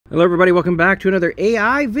Hello everybody, welcome back to another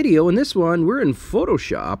AI video. In this one, we're in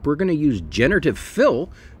Photoshop. We're going to use Generative Fill,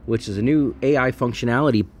 which is a new AI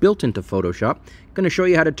functionality built into Photoshop. Going to show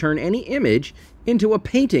you how to turn any image into a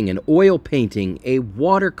painting, an oil painting, a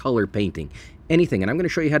watercolor painting, anything. And I'm going to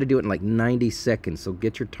show you how to do it in like 90 seconds, so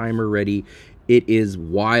get your timer ready. It is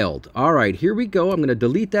wild. All right, here we go. I'm going to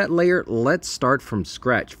delete that layer. Let's start from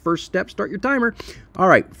scratch. First step, start your timer. All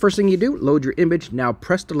right, first thing you do, load your image. Now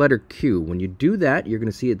press the letter Q. When you do that, you're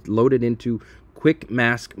going to see it loaded into quick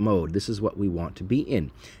mask mode. This is what we want to be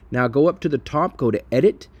in. Now go up to the top, go to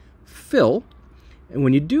Edit, Fill. And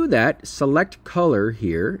when you do that, select color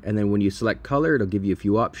here. And then when you select color, it'll give you a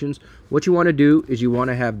few options. What you want to do is you want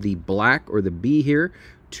to have the black or the B here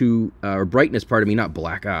to, or brightness, pardon me, not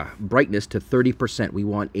black, brightness to 30%. We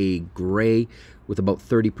want a gray with about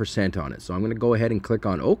 30% on it. So I'm going to go ahead and click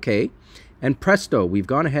on OK. And presto, we've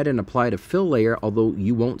gone ahead and applied a fill layer, although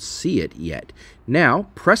you won't see it yet. Now,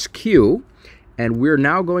 press Q, and we're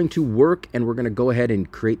now going to work, and we're going to go ahead and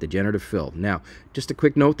create the generative fill. Now, just a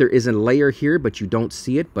quick note, there is a layer here, but you don't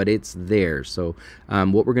see it, but it's there. So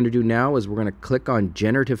what we're going to do now is we're going to click on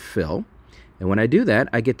generative fill. And when I do that,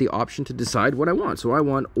 I get the option to decide what I want. So I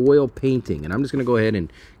want oil painting. And I'm just going to go ahead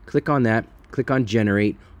and click on that, click on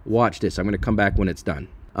generate. Watch this. I'm going to come back when it's done.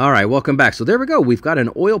 All right, welcome back. So there we go. We've got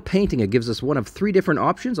an oil painting. It gives us one of 3 different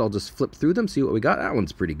options. I'll just flip through them, see what we got. That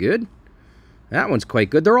one's pretty good. That one's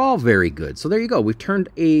quite good. They're all very good. So there you go. We've turned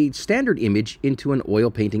a standard image into an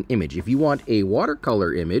oil painting image. If you want a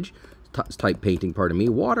watercolor image, type painting, pardon me,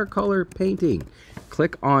 watercolor painting.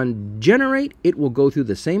 Click on generate. It will go through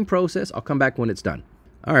the same process. I'll come back when it's done.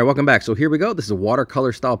 All right, welcome back. So here we go. This is a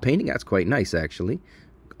watercolor style painting. That's quite nice, actually.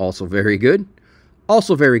 Also very good.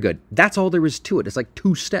 Also very good. That's all there is to it. It's like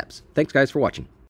 2 steps. Thanks, guys, for watching.